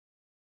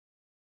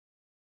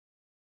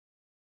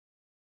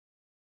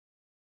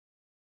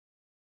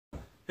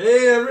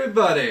Hey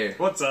everybody!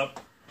 What's up?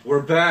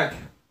 We're back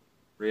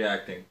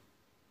reacting.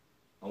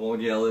 I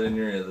won't yell it in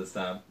your ear this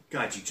time.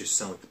 God, you just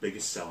sound like the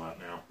biggest sellout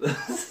now.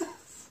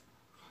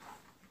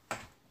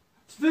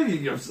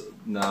 Speaking of...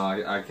 No,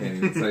 I can't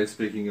even say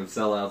speaking of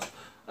sellouts.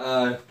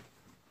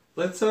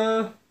 Let's,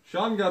 Sean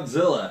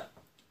Godzilla.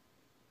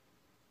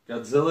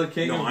 Godzilla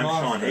King of No, I'm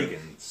Monsters. Sean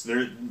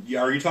Higgins.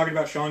 Are you talking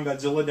about Sean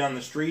Godzilla down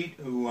the street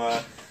who,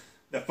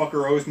 that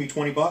fucker owes me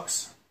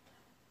 $20?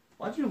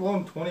 Why'd you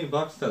loan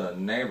 $20 to the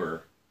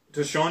neighbor?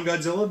 To Sean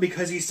Godzilla?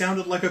 Because he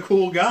sounded like a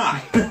cool guy.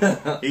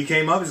 He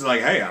came up and was like,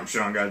 hey, I'm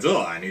Sean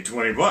Godzilla, I need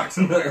 $20.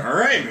 I'm like,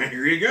 alright, man,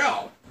 here you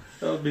go.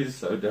 That would be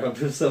so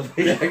dope if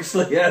somebody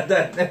actually had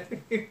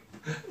that name.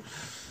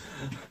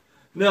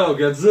 No,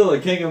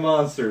 Godzilla King of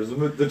Monsters,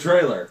 the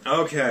trailer.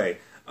 Okay,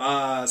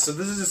 so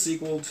this is a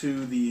sequel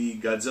to the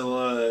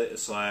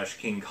Godzilla /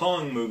 King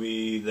Kong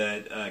movie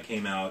that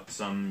came out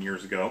some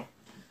years ago.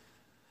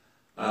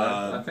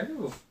 I think it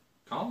was...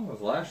 Kong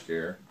was last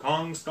year.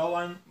 Kong Skull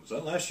Island, was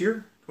that last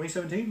year?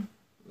 2017?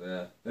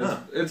 Yeah. Huh.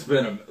 It's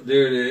been a...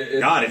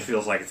 Dude, God, it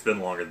feels like it's been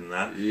longer than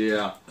that.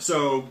 Yeah.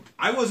 So,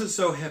 I wasn't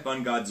so hip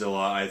on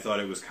Godzilla. I thought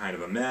it was kind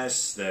of a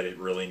mess, that it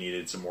really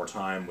needed some more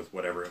time with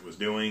whatever it was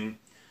doing.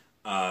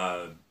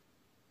 Kong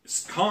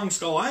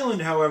Skull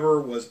Island, however,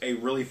 was a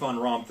really fun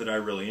romp that I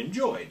really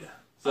enjoyed.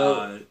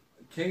 So,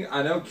 King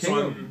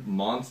of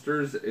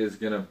Monsters is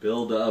going to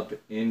build up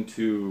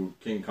into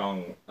King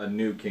Kong, a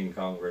new King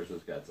Kong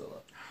versus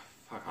Godzilla.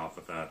 Fuck off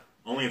with that.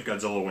 Only if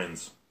Godzilla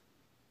wins.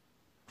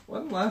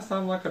 Wasn't last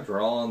time like a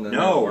draw and then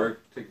No. they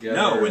worked together?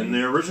 No, in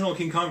the original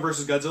King Kong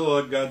vs.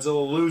 Godzilla,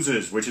 Godzilla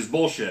loses, which is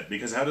bullshit,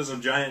 because how does a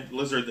giant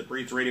lizard that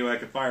breathes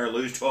radioactive fire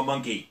lose to a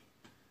monkey?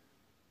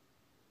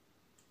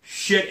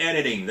 Shit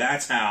editing,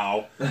 that's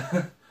how.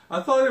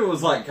 I thought it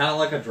was like kind of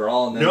like a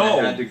draw and then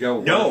they had to go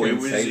work it and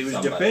was save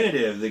somebody.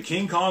 definitive. The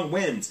King Kong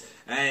wins,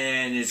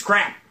 and it's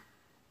crap.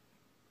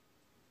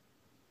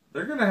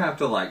 They're going to have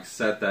to like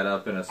set that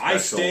up in a special way. I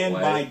stand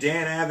by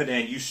Dan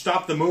Avidan. You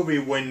stop the movie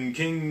when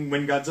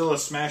Godzilla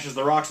smashes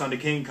the rocks onto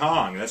King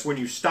Kong. That's when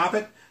you stop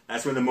it.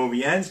 That's when the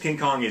movie ends. King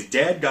Kong is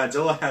dead.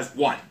 Godzilla has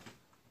won.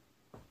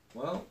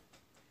 Well,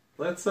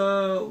 let's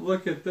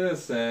look at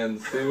this and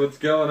see what's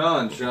going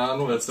on, Sean.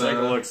 Let's take a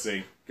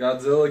look-see.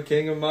 Godzilla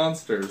King of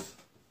Monsters.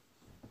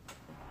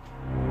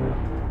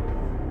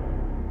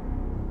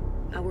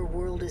 Our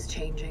world is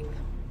changing.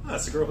 Oh,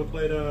 that's the girl who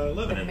played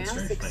Eleven The in mass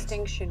Stranger Things.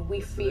 extinction we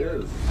It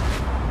feared is.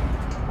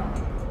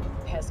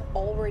 has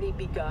already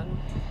begun.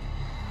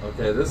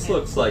 Okay, this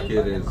looks like we it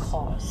are the is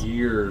cause.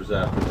 years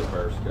after the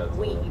first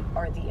We Godzilla.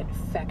 are the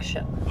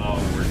infection. Oh,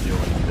 we're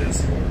doing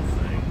this whole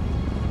thing.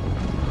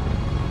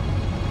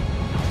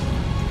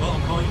 Well,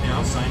 I'm calling it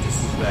now. Scientist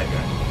is the bad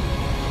guy.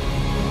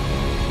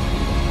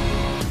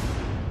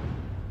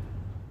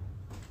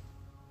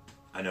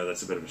 I know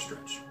that's a bit of a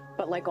stretch.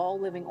 But like all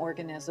living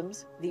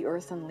organisms, the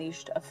Earth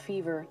unleashed a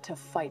fever to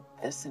fight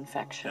this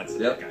infection. That's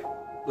the bad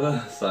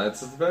guy.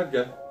 Science is the bad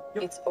guy.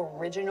 Yep. Its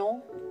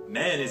original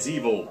Man is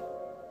evil.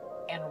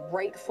 and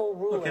rightful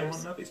Look, Ken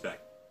rulers, Murphy's back.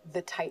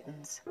 the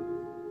Titans.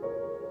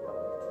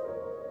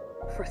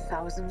 For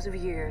thousands of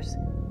years,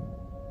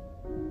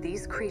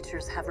 these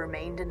creatures have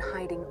remained in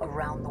hiding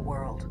around the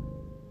world.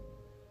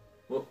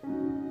 Well,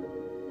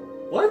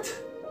 what?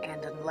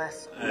 And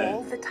unless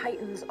all the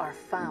Titans are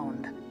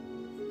found,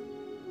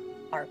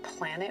 our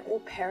planet will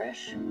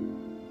perish,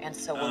 and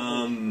so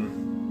will we.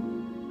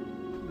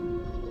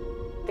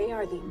 They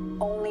are the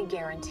only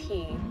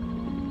guarantee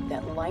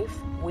that life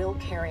will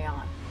carry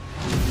on.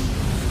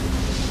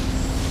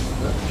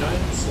 That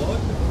giant slug?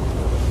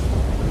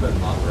 What about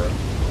Mothra?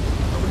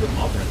 Oh, we did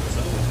Mothra in this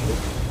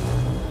episode.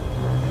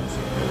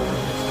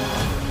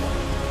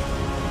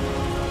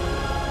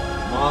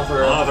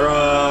 Mothra.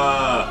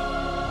 Mothra!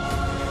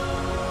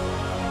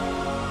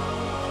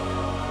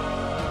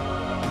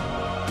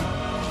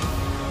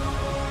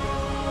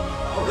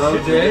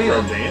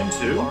 Rodan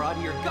too? Are out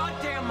of your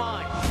goddamn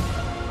mind.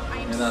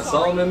 And I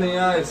saw him in the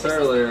ice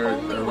earlier.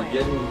 Are we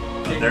getting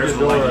King There's the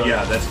Ghidorah? lightning.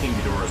 Yeah, that's King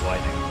Ghidorah's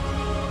lightning.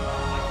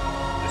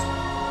 Just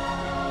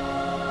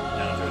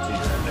down to a T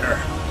right there.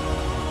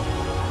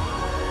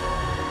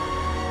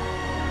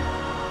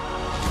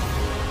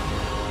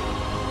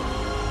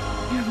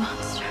 You're a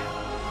monster.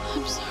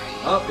 I'm sorry.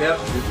 Oh, yep,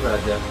 he's the bad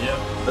guy. Yep.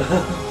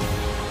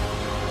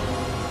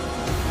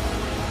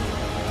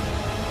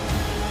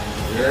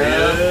 Yeah. He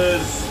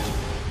is.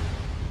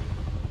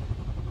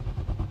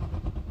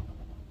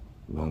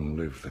 Long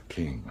live the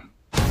king.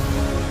 Let's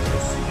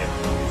see him in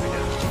movies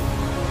again.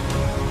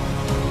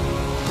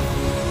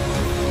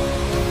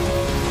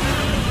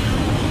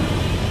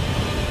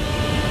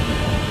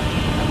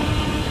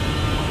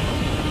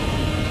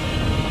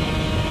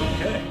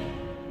 Okay.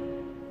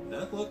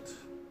 That looked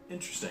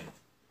interesting.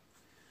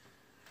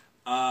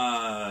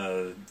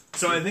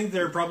 So I think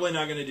they're probably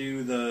not going to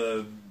do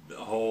the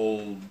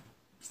whole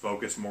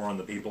focus more on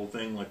the people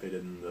thing like they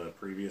did in the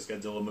previous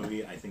Godzilla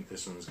movie. I think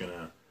this one's going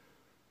to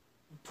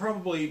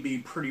probably be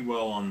pretty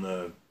well on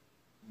the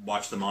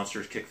watch the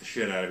monsters kick the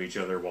shit out of each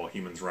other while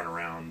humans run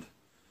around.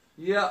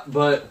 Yeah,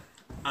 but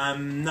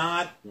I'm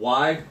not...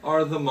 Why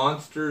are the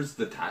monsters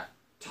the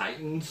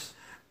Titans?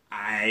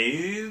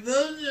 I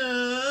don't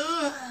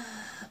know.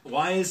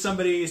 Why is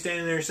somebody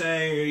standing there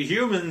saying,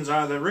 humans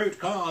are the root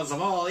cause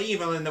of all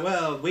evil in the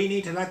world. We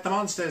need to let the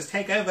monsters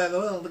take over the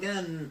world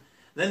again.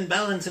 Then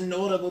balance and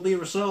order will be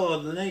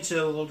restored. The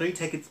nature will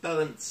retake its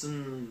balance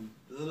and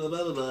blah,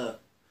 blah, blah, blah.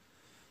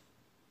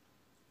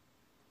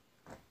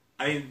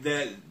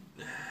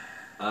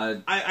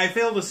 I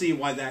fail to see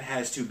why that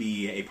has to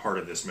be a part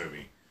of this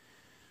movie.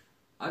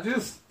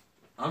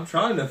 I'm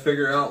trying to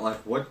figure out,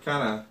 like, what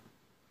kind of,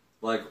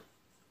 like,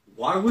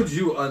 why would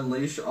you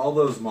unleash all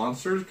those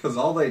monsters? Because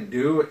all they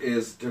do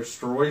is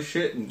destroy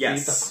shit and beat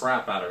the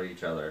crap out of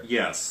each other.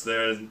 Yes,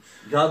 there's...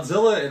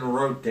 Godzilla and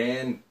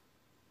Rodan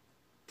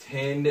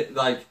tend,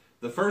 like,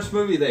 the first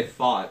movie they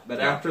fought, but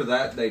after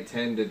that they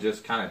tend to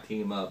just kind of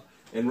team up.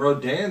 And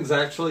Rodan's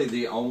actually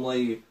the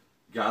only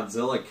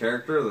Godzilla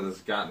character that has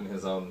gotten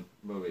his own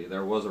movie.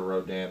 There was a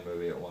Rodan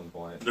movie at one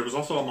point. There was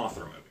also a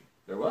Mothra movie.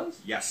 There was?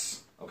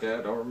 Yes. Okay,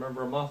 I don't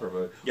remember a Mothra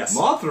movie. Yes.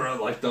 Mothra,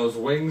 like those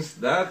wings,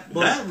 that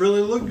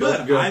really looked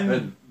good. Good.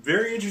 I'm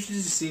very interested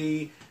to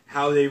see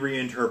how they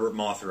reinterpret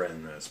Mothra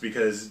in this,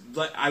 because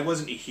I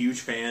wasn't a huge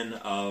fan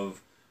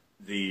of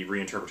the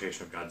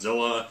reinterpretation of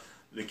Godzilla.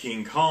 The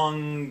King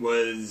Kong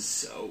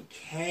was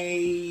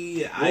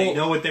okay. I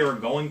know what they were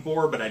going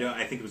for, but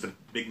I think it was a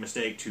big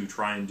mistake to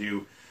try and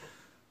do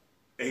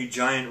a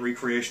giant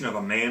recreation of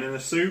a man in a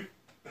suit.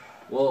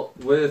 Well,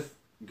 with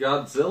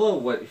Godzilla,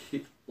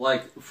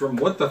 from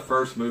what the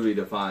first movie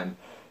defined,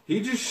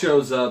 he just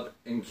shows up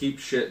and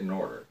keeps shit in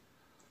order.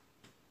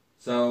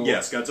 So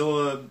yes,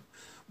 Godzilla.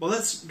 Well,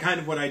 that's kind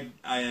of what I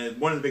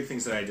one of the big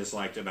things that I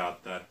disliked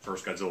about that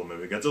first Godzilla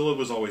movie. Godzilla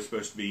was always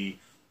supposed to be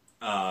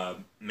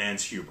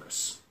man's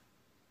hubris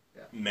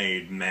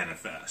made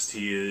manifest.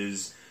 He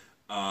is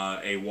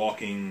a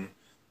walking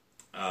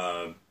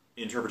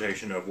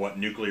interpretation of what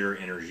nuclear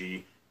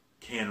energy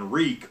can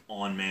wreak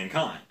on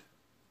mankind.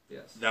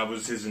 Yes. That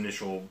was his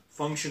initial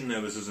function,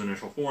 that was his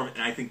initial form,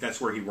 and I think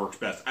that's where he worked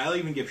best. I'll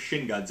even give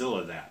Shin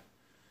Godzilla that.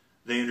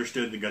 They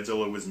understood that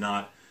Godzilla was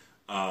not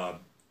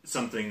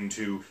something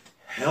to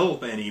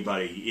help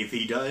anybody. If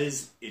he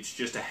does, it's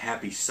just a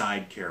happy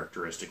side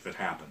characteristic that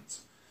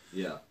happens.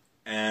 Yeah.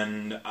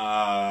 And,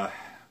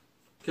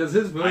 because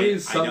his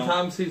movies,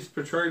 sometimes he's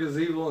portrayed as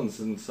evil,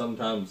 and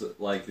sometimes,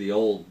 like the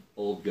old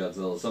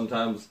Godzilla,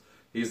 sometimes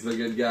he's the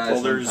good guy,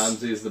 sometimes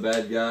he's the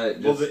bad guy.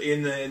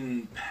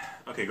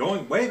 Okay,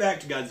 going way back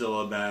to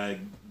Godzilla,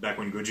 back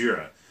when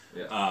Gojira,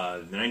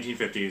 the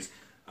 1950s,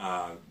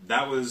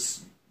 that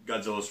was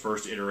Godzilla's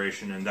first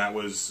iteration, and that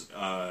was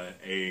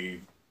a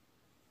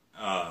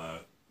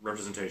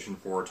representation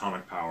for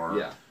atomic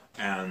power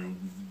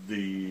and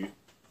the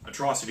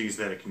atrocities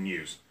that it can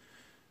use.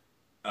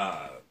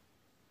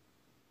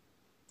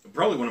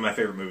 Probably one of my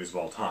favorite movies of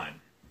all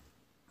time.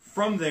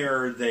 From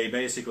there, they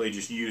basically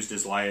just used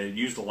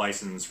the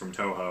license from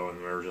Toho, and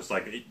we were just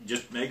like,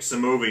 just make some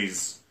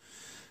movies.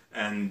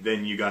 And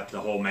then you got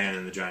the whole man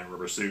in the giant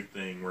rubber suit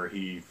thing where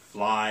he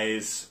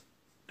flies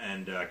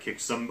and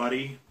kicks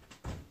somebody.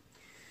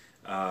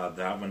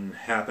 That one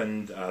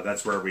happened.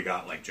 That's where we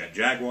got like Jet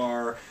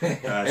Jaguar.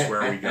 That's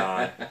where we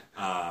got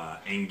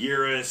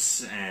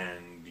Anguirus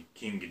and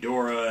King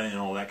Ghidorah and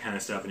all that kind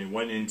of stuff. And it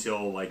wasn't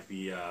until like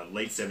the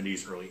late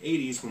 70s, early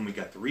 80s when we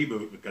got the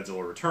reboot with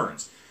Godzilla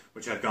Returns,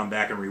 which I've gone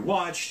back and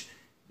rewatched.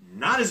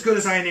 Not as good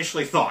as I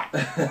initially thought.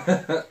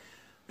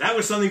 That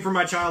was something from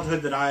my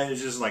childhood that I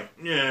was just like,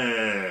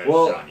 yeah,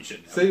 Sean, you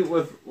shouldn't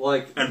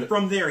have. And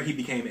from there, he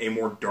became a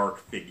more dark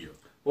figure.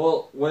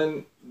 Well,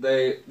 with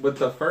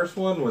the first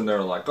one, when they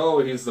were like,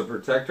 oh, he's the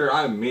protector,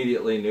 I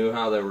immediately knew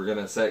how they were going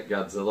to set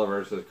Godzilla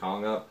versus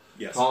Kong up.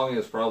 Yes. Kong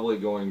is probably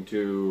going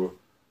to,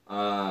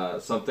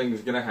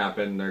 something's going to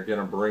happen, they're going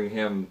to bring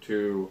him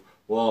to,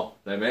 well,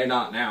 they may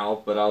not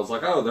now, but I was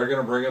like, oh, they're going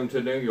to bring him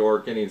to New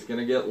York, and he's going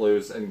to get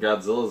loose, and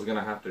Godzilla's going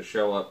to have to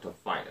show up to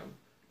fight him.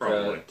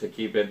 Probably. To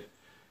keep it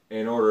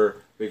in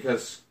order,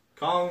 because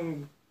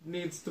Kong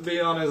needs to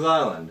be on his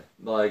island.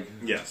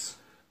 Yes.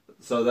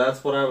 So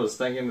that's what I was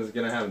thinking is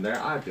going to happen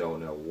there. I don't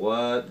know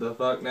what the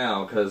fuck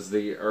now, because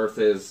the Earth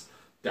is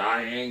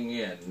dying,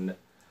 and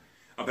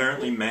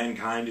apparently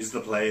mankind is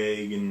the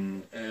plague,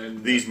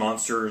 and these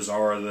monsters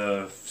are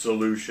the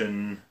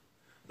solution.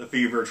 The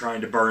fever trying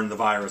to burn the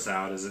virus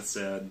out, as it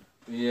said.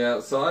 Yeah,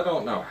 so I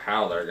don't know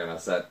how they're going to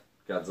set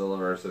Godzilla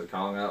versus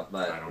Kong up,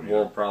 but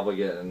we'll probably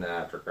get in the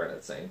after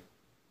credit scene.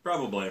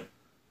 Probably.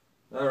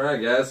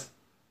 Alright, guys.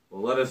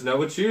 Well, let us know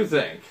what you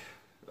think.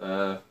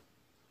 Are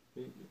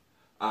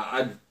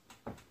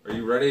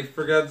you ready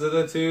for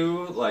Godzilla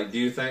 2? Like, do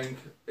you think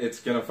it's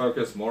going to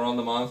focus more on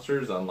the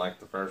monsters, unlike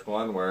the first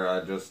one, where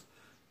I just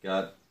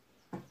got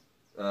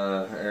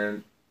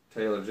Aaron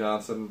Taylor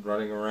Johnson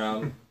running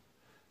around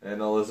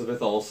and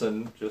Elizabeth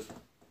Olsen just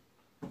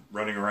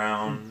running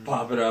around,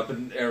 popping up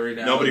and every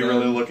now nobody and then.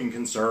 really looking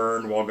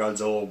concerned while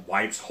Godzilla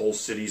wipes whole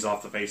cities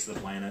off the face of the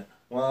planet?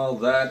 Well,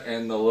 that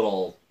and the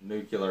little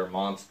nuclear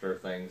monster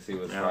things he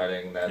was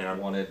fighting that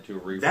wanted to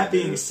reproduce. That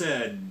being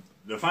said,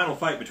 the final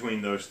fight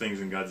between those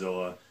things and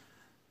Godzilla,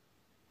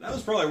 That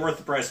was probably worth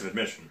the price of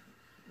admission.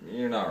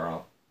 You're not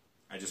wrong.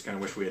 I just kind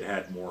of wish we had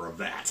had more of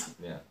that.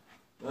 Yeah.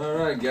 All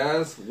right,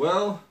 guys.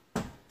 Well,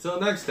 till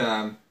next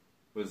time.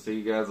 We'll see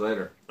you guys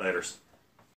later. Laters.